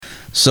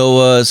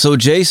So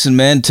Jason,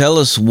 man, tell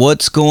us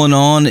what's going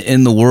on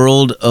in the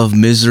world of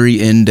Misery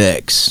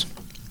Index.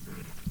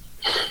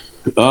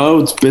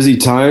 Oh, it's busy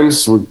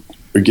times. We're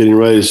getting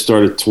ready to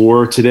start a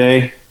tour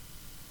today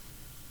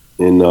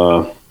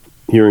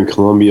here in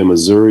Columbia,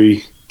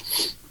 Missouri,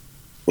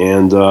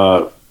 and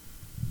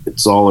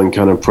it's all in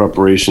kind of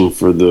preparation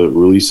for the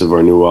release of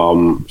our new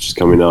album, which is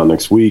coming out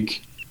next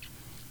week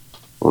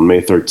on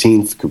May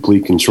 13th,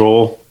 Complete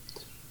Control.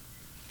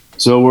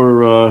 So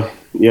we're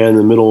in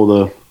the middle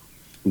of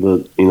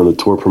the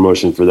tour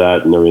promotion for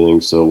that and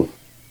everything. So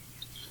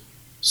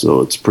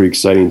it's a pretty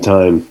exciting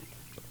time.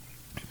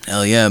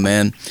 Hell yeah,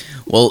 man.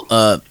 Well,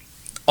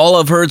 all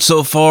I've heard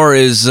so far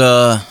is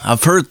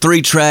I've heard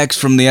 3 tracks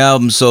from the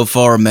album so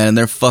far, man, and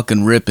they're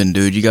fucking ripping,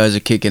 dude. You guys are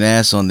kicking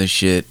ass on this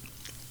shit.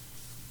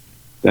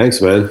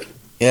 Thanks, man.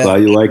 Yeah.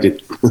 Glad you like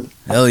it.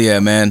 Hell yeah,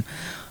 man.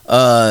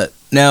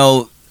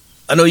 Now,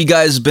 I know you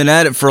guys have been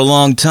at it for a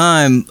long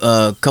time,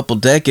 a couple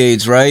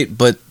decades, right?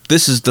 But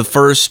this is the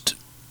first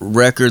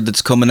record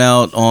that's coming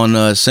out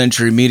on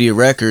Century Media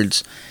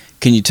Records.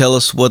 Can you tell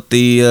us what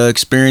the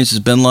experience has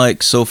been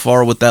like so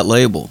far with that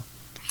label?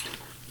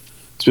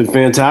 It's been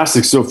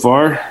fantastic so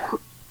far.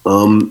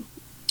 We've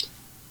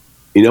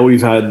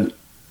had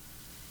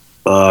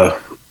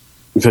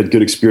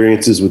good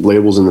experiences with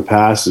labels in the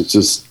past. It's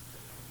just,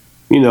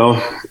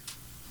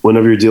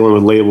 whenever you're dealing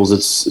with labels,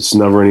 it's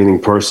never anything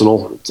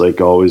personal. It's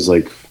like always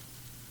like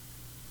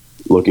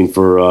looking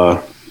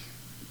for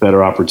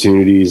better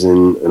opportunities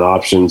and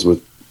options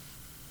that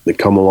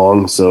come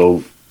along.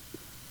 So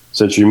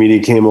Century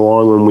Media came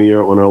along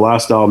when our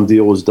last album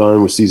deal was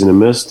done with Season of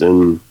Mist,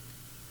 and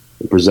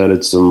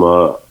presented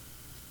a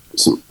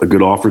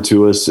good offer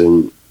to us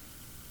and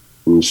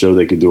showed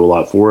they could do a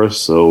lot for us.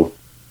 So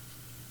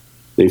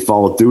they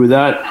followed through with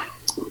that,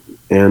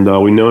 and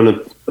we've known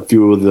a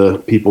few of the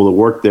people that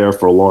worked there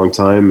for a long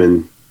time,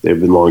 and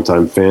they've been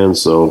longtime fans.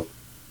 So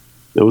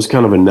it was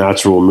kind of a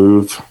natural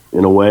move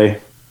in a way,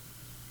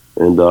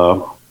 and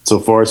so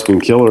far it's been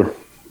killer.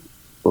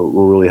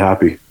 We're really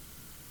happy.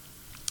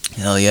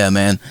 Hell yeah,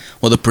 man.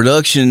 Well, the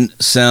production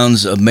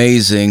sounds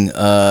amazing.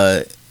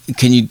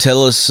 Can you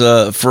tell us,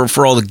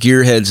 for all the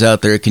gearheads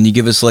out there, can you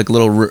give us like a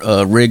little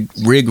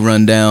rig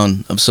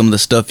rundown of some of the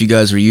stuff you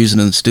guys were using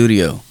in the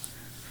studio?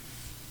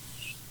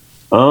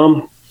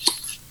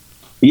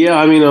 Yeah,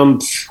 I mean, I'm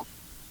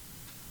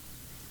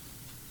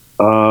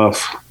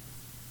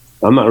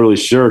not really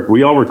sure.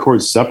 We all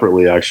record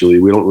separately, actually.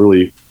 We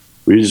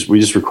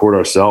just record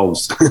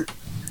ourselves,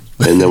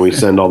 and then we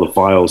send all the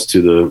files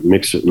to the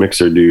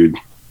mixer dude,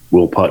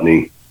 Will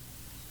Putney.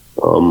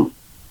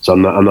 So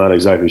I'm not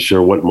exactly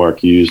sure what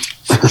Mark used.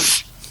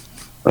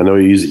 I know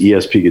he used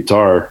ESP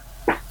guitar.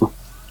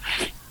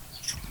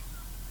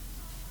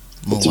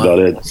 That's about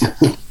it.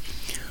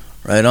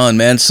 Right on,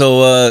 man.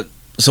 So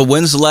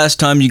when's the last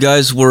time you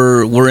guys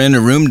were in a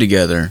room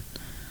together?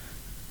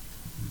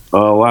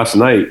 Last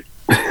night.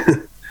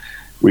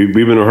 We've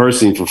been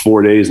rehearsing for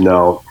 4 days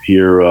now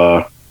here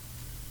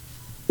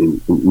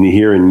in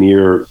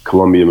near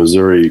Columbia,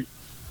 Missouri,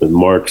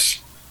 where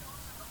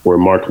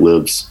Mark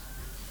lives.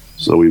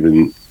 So we've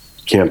been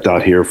camped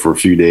out here for a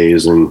few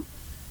days and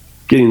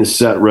getting the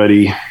set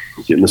ready,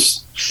 getting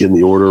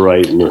the order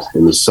right and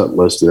the set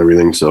list and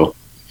everything. So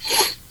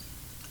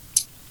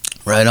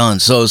right on.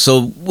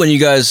 So when you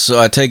guys,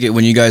 I take it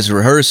when you guys are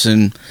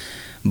rehearsing,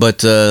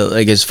 but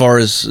like as far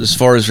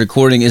as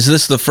recording, is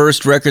this the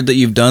first record that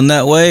you've done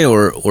that way,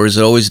 or is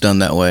it always done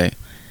that way,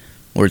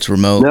 where it's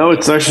remote? No,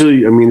 it's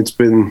actually, I mean, it's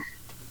been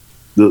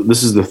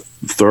this is the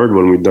third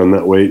one we've done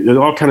that way. It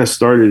all kind of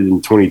started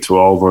in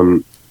 2012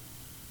 when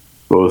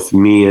both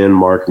me and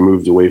Mark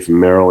moved away from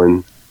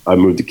Maryland. I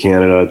moved to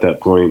Canada at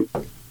that point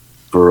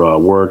for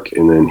work,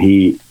 and then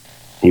he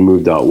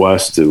moved out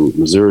west to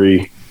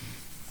Missouri,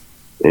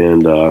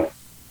 and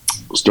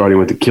starting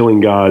with the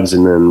Killing Gods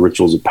and then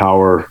Rituals of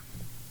Power,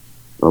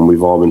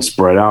 we've all been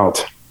spread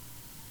out,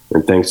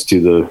 and thanks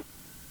to the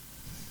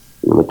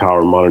power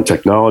of modern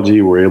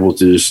technology, we're able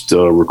to just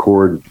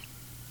record.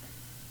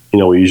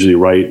 We usually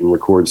write and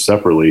record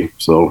separately,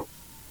 so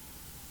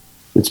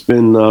it's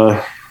been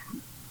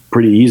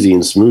pretty easy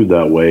and smooth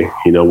that way.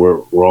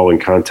 We're all in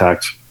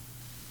contact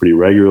pretty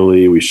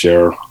regularly. We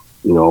share,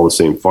 all the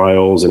same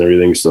files and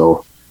everything.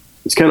 So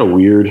it's kind of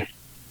weird,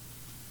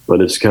 but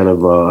it's kind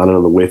of, I don't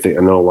know, the way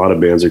I know a lot of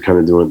bands are kind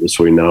of doing it this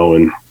way now,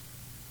 and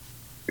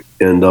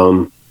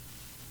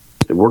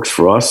it works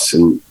for us.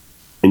 And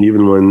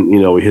even when,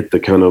 we hit the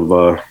kind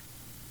of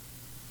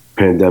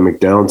pandemic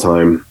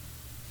downtime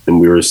and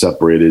we were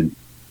separated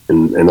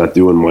and not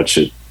doing much,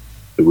 it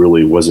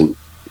really wasn't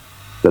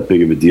that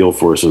big of a deal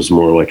for us. It was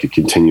more like a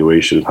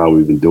continuation of how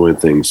we've been doing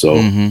things. So,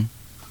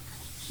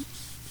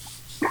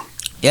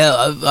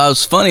 Yeah, I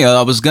was funny.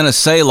 I was gonna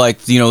say,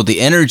 like, the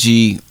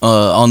energy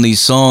on these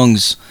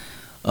songs,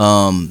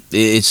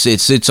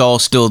 it's all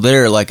still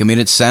there. Like, I mean,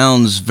 it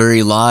sounds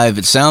very live.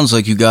 It sounds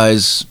like you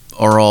guys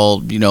are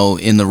all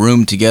in the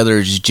room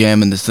together, just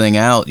jamming this thing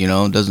out.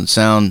 It doesn't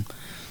sound.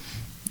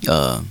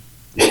 Yeah,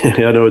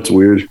 I know it's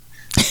weird.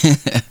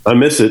 I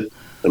miss it.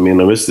 I mean,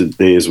 I miss the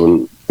days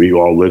when we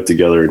all live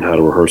together and had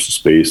a rehearsal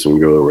space and we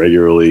go there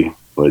regularly.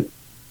 But,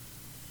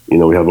 you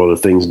know, we have other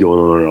things going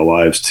on in our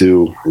lives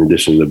too, in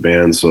addition to the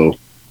band. So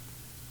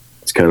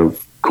it's kind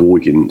of cool.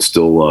 We can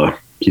still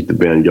keep the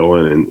band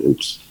going and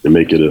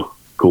make it a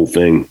cool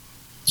thing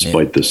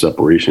despite the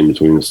separation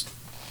between us.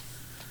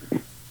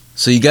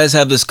 So you guys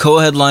have this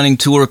co-headlining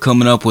tour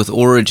coming up with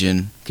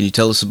Origin. Can you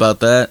tell us about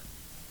that?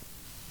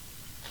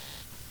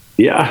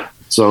 Yeah.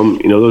 So,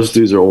 you know, those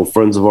dudes are old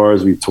friends of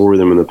ours. We've toured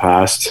them in the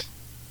past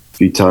a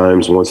few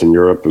times, once in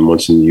Europe and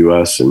once in the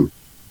US, and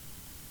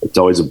it's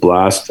always a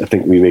blast. I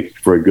think we make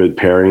for a good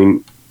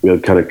pairing. We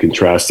have kind of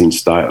contrasting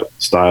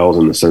styles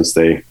in the sense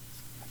they're,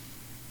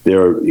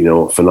 you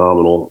know,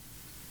 phenomenal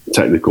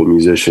technical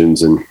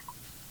musicians and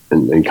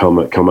come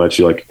at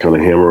you like kind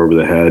of hammer over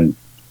the head.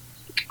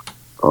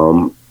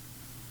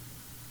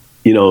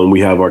 You know, and we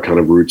have our kind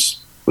of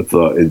roots with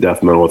in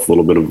death metal with a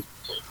little bit of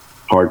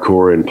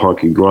hardcore and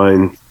punk and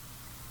grind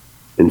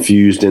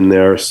infused in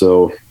there.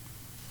 So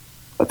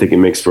I think it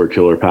makes for a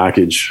killer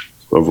package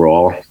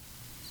overall.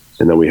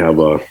 And then we have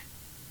we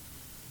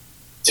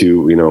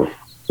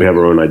have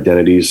our own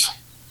identities,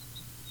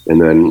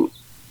 and then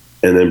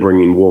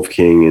bringing Wolf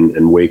King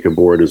and Wake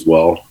aboard as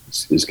well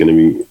is going to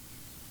be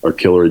our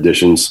killer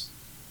additions.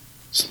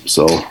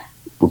 So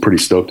we're pretty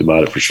stoked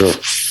about it for sure.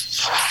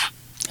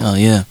 Oh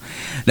yeah.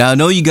 Now I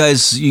know you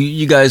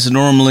guys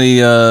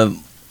normally, I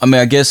mean,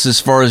 I guess as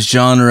far as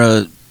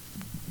genre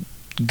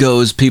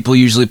goes, people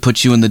usually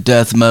put you in the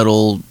death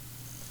metal,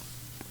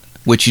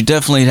 which you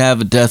definitely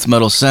have a death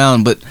metal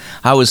sound, but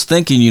I was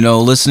thinking, you know,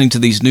 listening to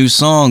these new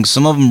songs,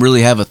 some of them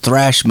really have a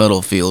thrash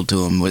metal feel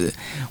to them.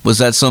 Was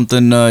that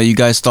something you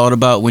guys thought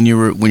about when you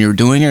were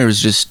doing it, or it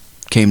just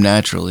came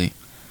naturally?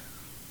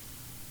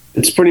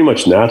 It's pretty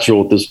much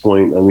natural at this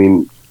point. I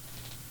mean,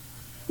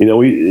 you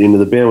know,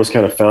 the band was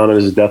kind of founded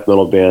as a death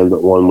metal band,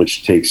 but one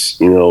which takes,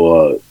 you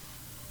know,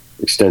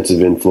 extensive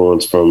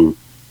influence from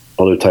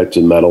other types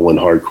of metal and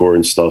hardcore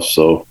and stuff.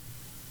 So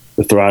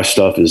the thrash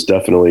stuff is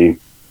definitely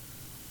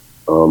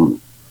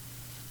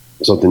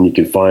something you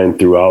can find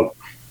throughout,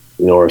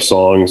 you know, our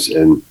songs.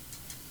 And,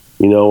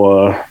 you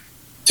know,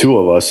 two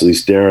of us, at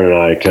least Darren and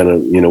I, kind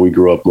of, you know, we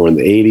grew up more in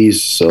the 80s.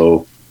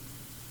 So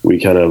we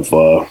kind of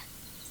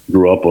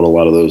grew up on a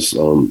lot of those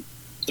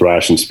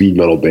thrash and speed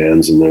metal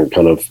bands, and they're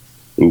kind of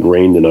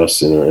ingrained in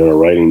us in our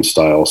writing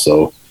style.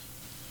 So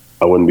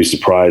I wouldn't be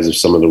surprised if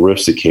some of the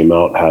riffs that came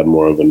out had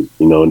more of an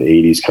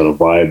 80s kind of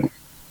vibe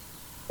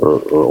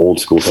or old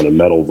school kind of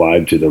metal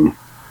vibe to them.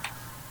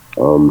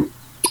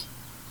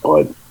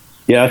 But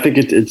yeah, I think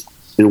it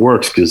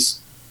works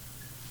because,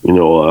 you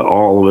know,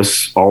 all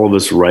of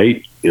us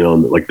write, you know,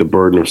 like the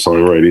burden of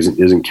songwriting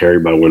isn't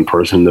carried by one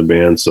person in the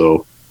band.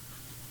 So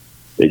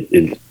I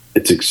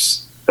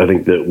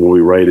think that what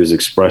we write is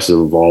expressive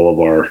of all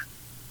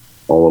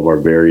of our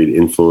varied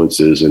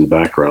influences and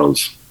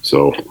backgrounds.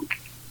 So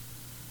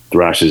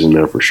thrash is in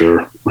there for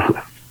sure.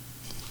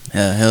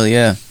 Yeah, hell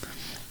yeah.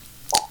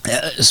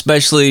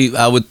 Especially,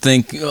 I would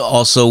think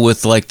also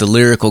with like the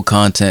lyrical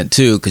content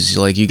too, because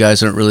like you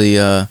guys aren't really,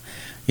 you're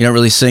not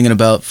really singing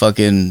about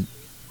fucking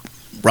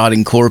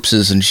rotting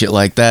corpses and shit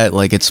like that.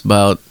 Like it's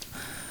about,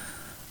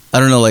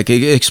 I don't know, like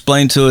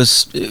explain to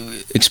us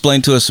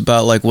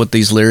about like what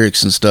these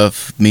lyrics and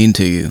stuff mean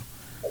to you.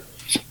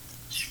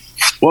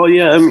 Well,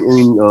 yeah, I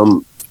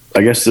mean,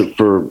 I guess that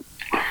for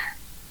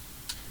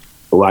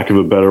lack of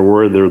a better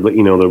word, they're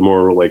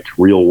more like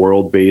real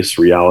world based,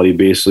 reality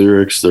based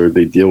lyrics.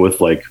 They deal with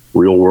like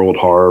real world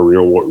horror,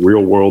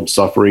 real world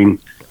suffering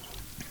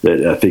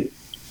that I think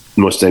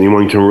most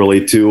anyone can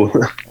relate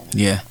to.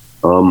 Yeah.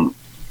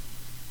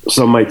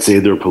 Some might say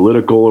they're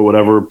political or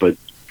whatever, but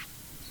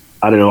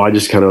I don't know. I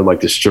just kind of like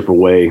to strip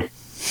away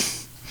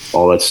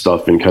all that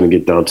stuff and kind of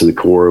get down to the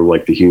core of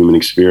like the human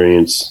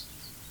experience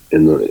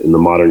in the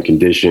modern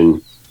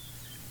condition,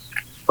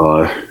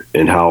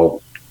 and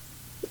how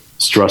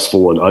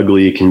stressful and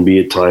ugly it can be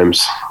at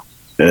times.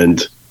 And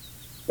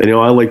you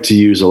know, I like to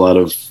use a lot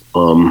of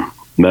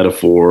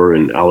metaphor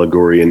and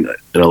allegory, and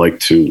I like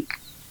to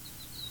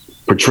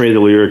portray the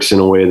lyrics in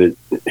a way that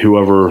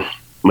whoever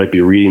might be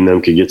reading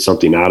them could get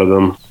something out of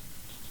them.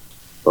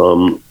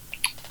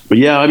 But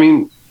yeah, I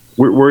mean,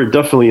 we're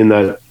definitely in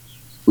that.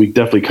 We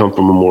definitely come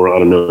from a more, I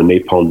don't know,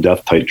 napalm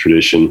death type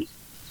tradition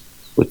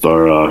with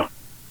our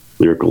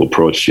lyrical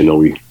approach. You know,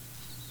 we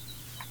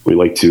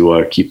like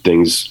to keep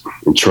things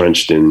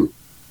entrenched in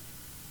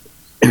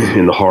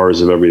the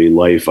horrors of everyday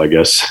life, I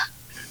guess,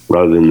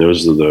 rather than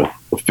those of the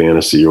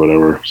fantasy or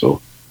whatever.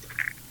 So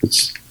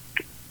it's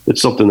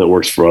something that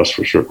works for us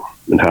for sure.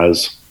 It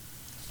has.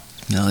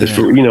 No, yeah.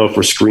 If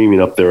we're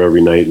screaming up there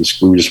every night and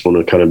we just want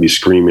to kind of be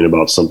screaming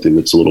about something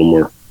that's a little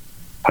more,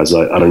 has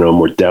I don't know,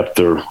 more depth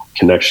or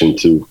connection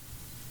to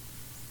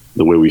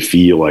the way we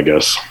feel, I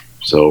guess.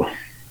 So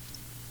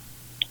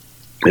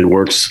it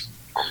works.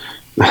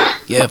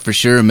 Yeah, for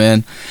sure,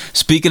 man.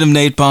 Speaking of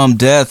Napalm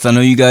Death, I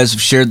know you guys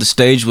have shared the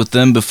stage with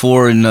them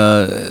before, and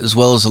as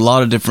well as a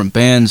lot of different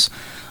bands.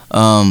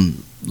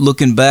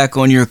 looking back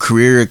on your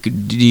career,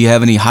 do you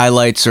have any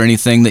highlights or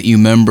anything that you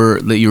remember?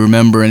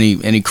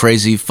 Any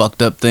crazy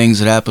fucked up things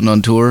that happened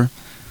on tour?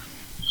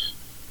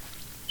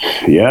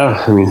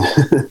 Yeah, I mean,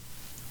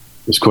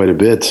 there's quite a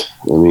bit.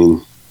 I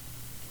mean,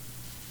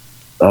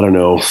 I don't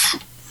know.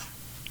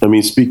 I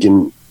mean,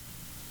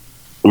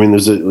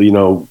 there's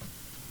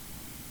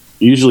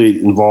usually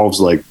it involves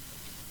like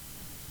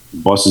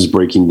buses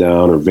breaking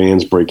down or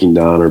vans breaking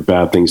down or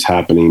bad things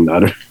happening. I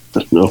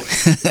don't know.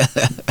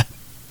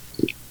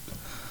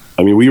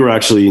 I mean, we were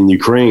actually in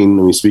Ukraine.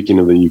 I mean, speaking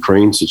of the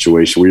Ukraine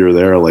situation, we were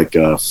there like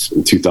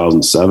in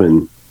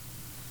 2007.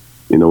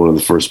 One of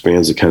the first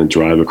bands to kind of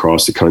drive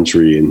across the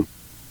country and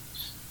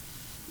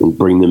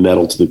bring the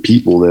metal to the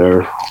people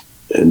there.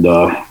 And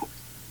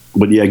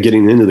but yeah,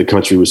 getting into the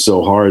country was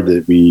so hard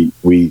that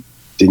we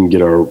didn't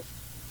get our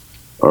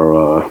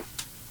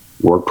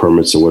work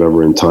permits or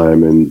whatever in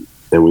time, and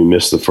we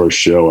missed the first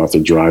show after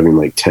driving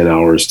like 10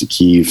 hours to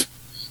Kyiv.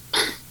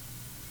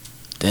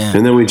 Damn.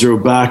 And then we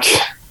drove back,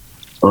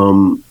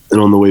 and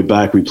on the way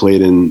back we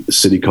played in a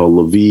city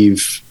called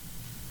Lviv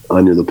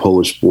near the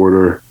Polish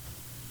border,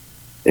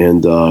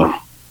 and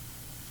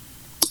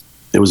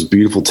it was a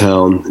beautiful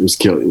town. It was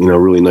a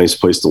really nice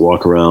place to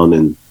walk around,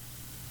 and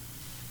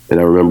I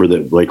remember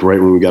that like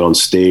right when we got on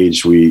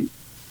stage, we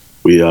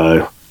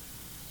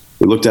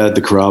looked at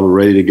the crowd, we're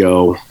ready to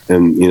go,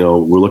 and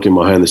we're looking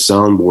behind the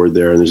soundboard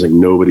there, and there's like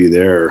nobody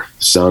there.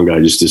 The sound guy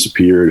just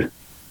disappeared,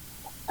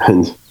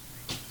 and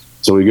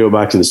so we go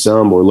back to the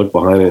soundboard, look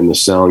behind it, and the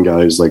sound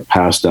guy is like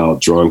passed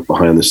out, drunk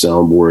behind the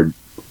soundboard.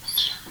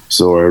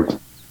 So our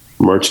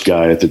merch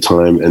guy at the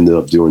time ended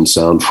up doing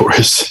sound for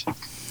us.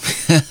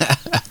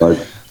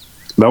 But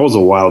that was a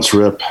wild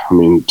trip. I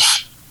mean,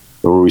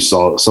 when we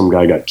saw some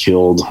guy got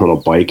killed on a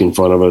bike in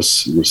front of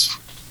us, it was,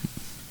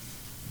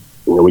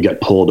 we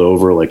got pulled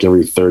over like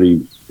every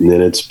 30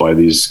 minutes by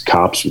these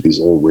cops with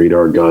these old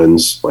radar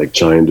guns, like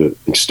trying to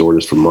extort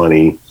us for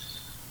money.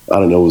 I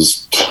don't know.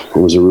 It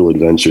was a real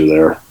adventure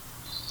there.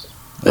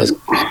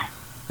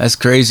 That's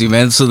crazy,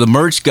 man. So the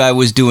merch guy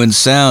was doing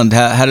sound.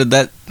 How did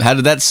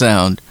that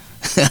sound?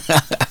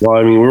 Well,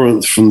 I mean, we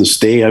were from the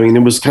state. I mean,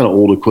 it was kind of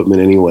old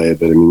equipment anyway,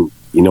 but I mean,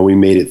 we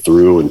made it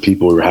through, and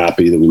people were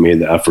happy that we made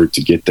the effort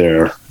to get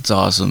there. It's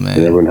awesome, man.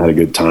 And everyone had a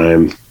good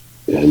time,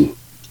 and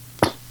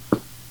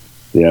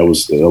yeah, that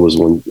was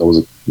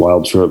a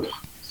wild trip.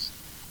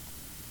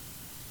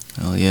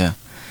 Oh yeah.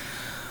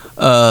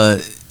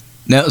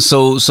 Now,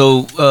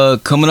 so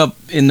coming up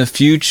in the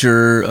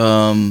future,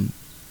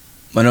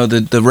 I know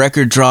that the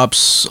record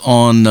drops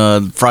on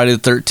Friday the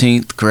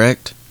 13th,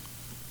 correct?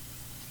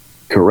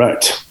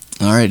 Correct.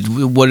 All right.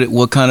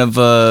 What kind of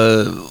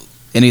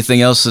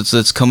anything else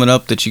that's coming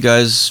up that you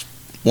guys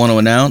want to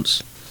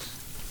announce?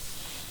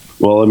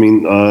 Well, I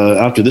mean,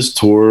 after this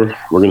tour,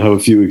 we're going to have a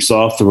few weeks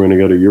off, and we're going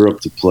to go to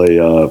Europe to play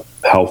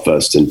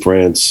Hellfest in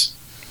France.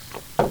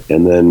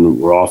 And then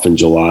we're off in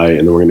July,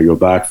 and then we're going to go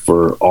back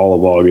for all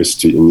of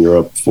August in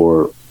Europe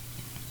for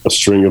a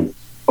string of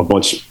a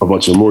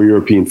bunch of more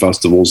European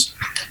festivals,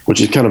 which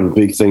is kind of a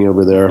big thing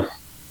over there.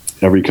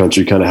 Every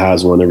country kind of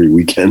has one every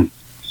weekend.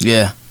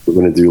 Yeah. We're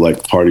going to do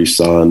like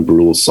Partisan,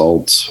 Brutal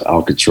Assault,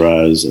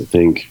 Alcatraz, I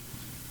think,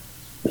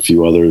 a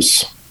few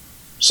others,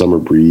 Summer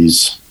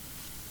Breeze.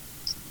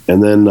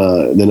 And then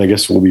I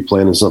guess we'll be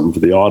planning something for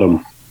the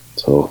autumn.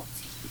 So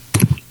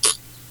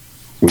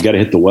we got to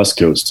hit the West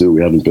Coast too.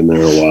 We haven't been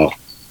there in a while.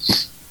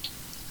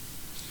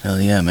 Hell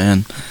yeah,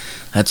 man.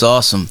 That's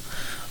awesome.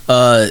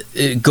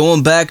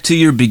 Going back to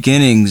your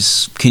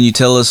beginnings, can you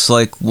tell us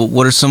like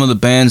what are some of the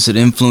bands that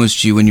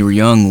influenced you when you were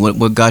young?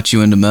 What got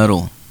you into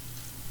metal?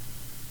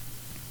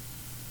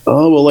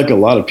 Oh, well, like a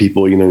lot of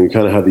people, you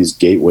kind of have these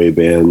gateway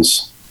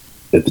bands.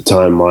 At the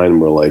time, mine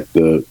were like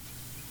the,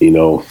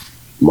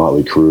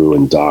 Motley Crue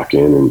and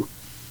Dokken and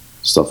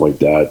stuff like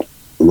that.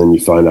 And then you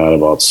find out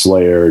about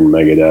Slayer and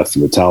Megadeth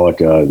and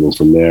Metallica. And then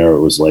from there, it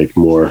was like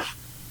more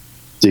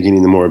digging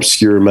into more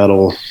obscure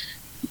metal.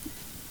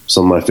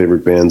 Some of my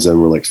favorite bands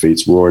then were like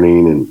Fate's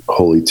Warning and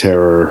Holy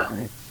Terror,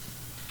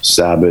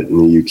 Sabbath in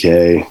the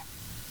UK.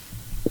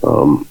 A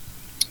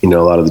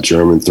lot of the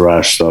German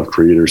thrash stuff,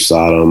 Creator,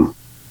 Sodom,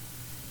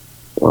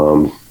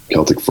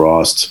 Celtic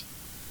Frost.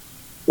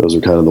 Those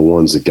are kind of the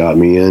ones that got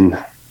me in.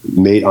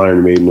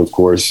 Iron Maiden, of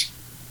course.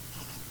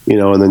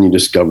 And then you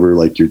discover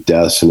like your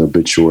Deaths and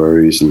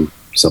Obituaries and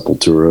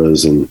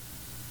Sepulturas, and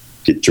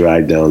got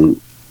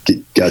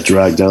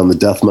dragged down the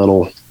death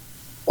metal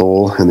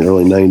hole in the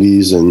early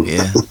 90s, and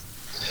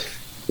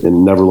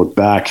and never looked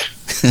back.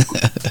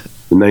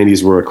 The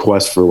 90s were a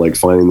quest for like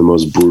finding the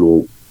most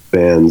brutal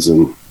bands,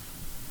 and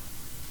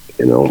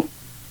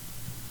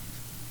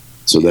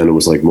so then it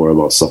was like more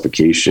about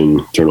Suffocation,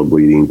 Eternal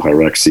Bleeding,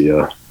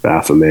 Pyrexia,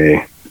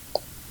 Baphomet,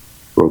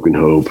 Broken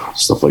Hope,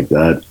 stuff like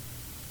that.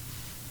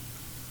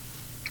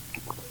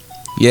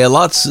 Yeah,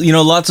 lots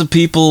of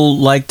people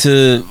like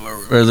to,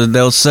 or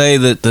they'll say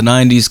that the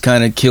 90s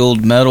kind of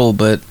killed metal,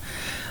 but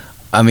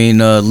I mean,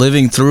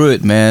 living through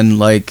it, man,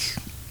 like,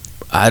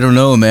 I don't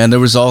know, man, there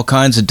was all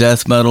kinds of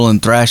death metal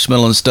and thrash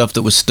metal and stuff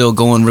that was still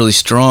going really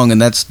strong,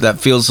 and that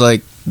feels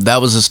like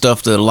that was the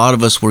stuff that a lot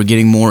of us were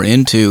getting more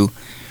into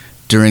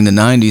during the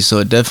 90s, so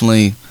it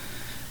definitely,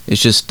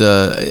 it's just,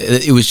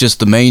 it was just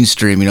the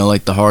mainstream, you know,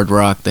 like the hard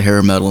rock, the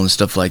hair metal and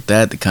stuff like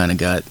that kind of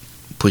got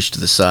pushed to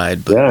the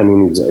side. But yeah, I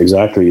mean,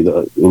 exactly.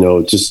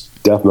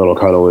 Just death metal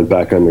kind of went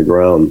back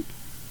underground,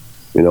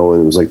 and it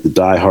was like the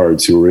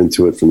diehards who were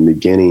into it from the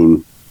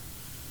beginning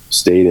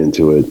stayed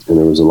into it, and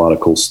there was a lot of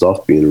cool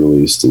stuff being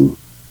released, and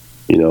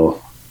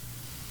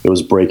it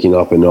was breaking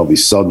up in all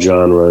these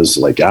subgenres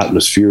like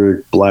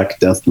atmospheric black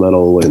death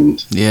metal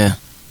and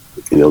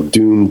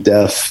doom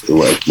death,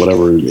 like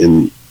whatever.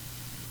 And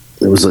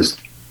there was this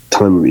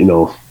time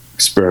of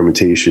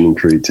experimentation and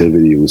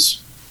creativity. It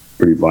was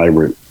pretty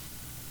vibrant.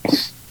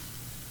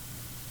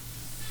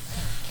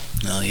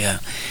 Oh yeah,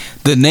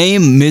 the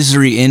name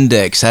Misery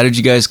Index. How did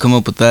you guys come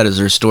up with that? Is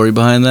there a story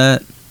behind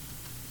that?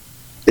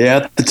 Yeah,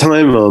 at the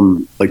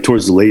time, like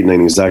towards the late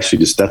 90s,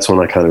 actually, that's when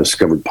I kind of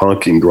discovered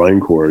punk and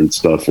grindcore and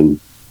stuff, and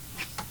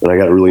I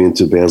got really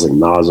into bands like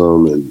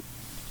Nasum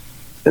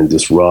and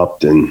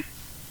Disrupt, and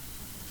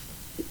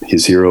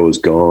His Hero Is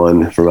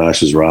Gone from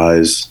Ashes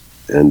Rise,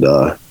 and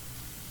of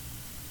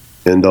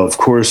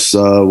course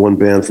one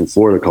band from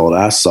Florida called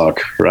Assuk,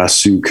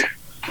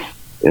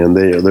 and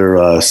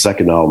their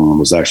second album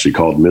was actually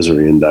called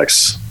Misery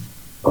Index.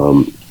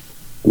 And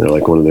they're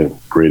like one of the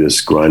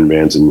greatest grind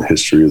bands in the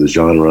history of the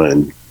genre,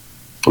 and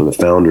one of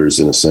the founders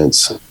in a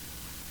sense.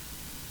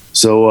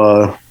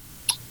 So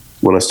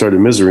when I started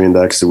Misery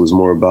Index, it was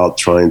more about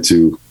trying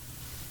to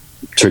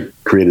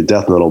create a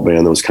death metal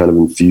band that was kind of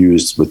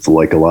infused with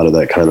like a lot of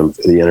that kind of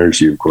the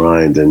energy of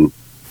grind, and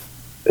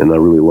I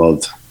really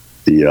loved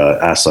the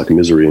Assuk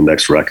Misery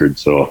Index record,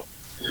 so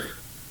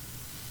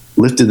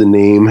lifted the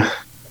name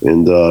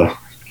and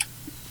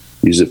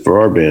used it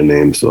for our band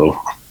name. So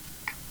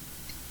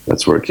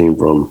that's where it came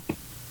from.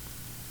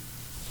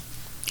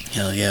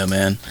 Hell yeah,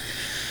 man.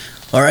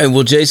 All right,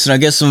 well, Jason, I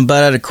guess I'm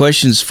about out of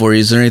questions for you.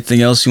 Is there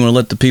anything else you want to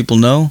let the people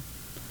know?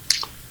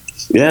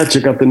 Yeah,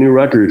 check out the new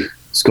record.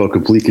 It's called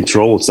Complete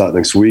Control. It's out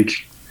next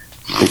week.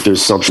 I think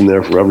there's something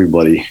there for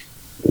everybody,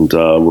 and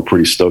we're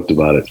pretty stoked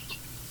about it.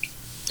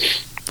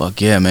 Fuck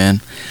yeah,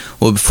 man.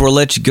 Well, before I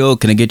let you go,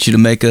 can I get you to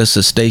make us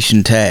a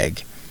station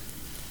tag?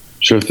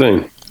 Sure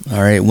thing.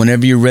 All right,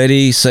 whenever you're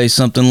ready, say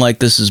something like,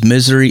 "This is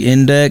Misery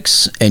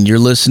Index, and you're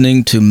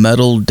listening to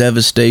Metal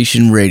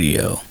Devastation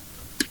Radio."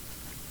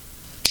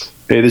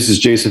 Hey, this is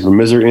Jason from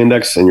Misery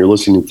Index, and you're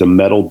listening to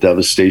Metal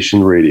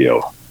Devastation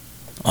Radio.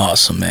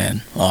 Awesome,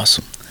 man.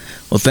 Awesome.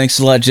 Well, thanks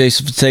a lot,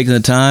 Jason, for taking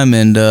the time,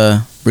 and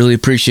really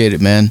appreciate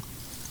it, man.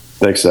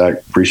 Thanks, Zach.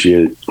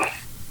 Appreciate it.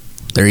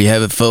 There you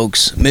have it,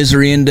 folks.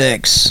 Misery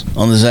Index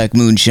on the Zach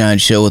Moonshine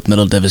Show with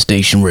Metal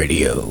Devastation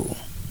Radio.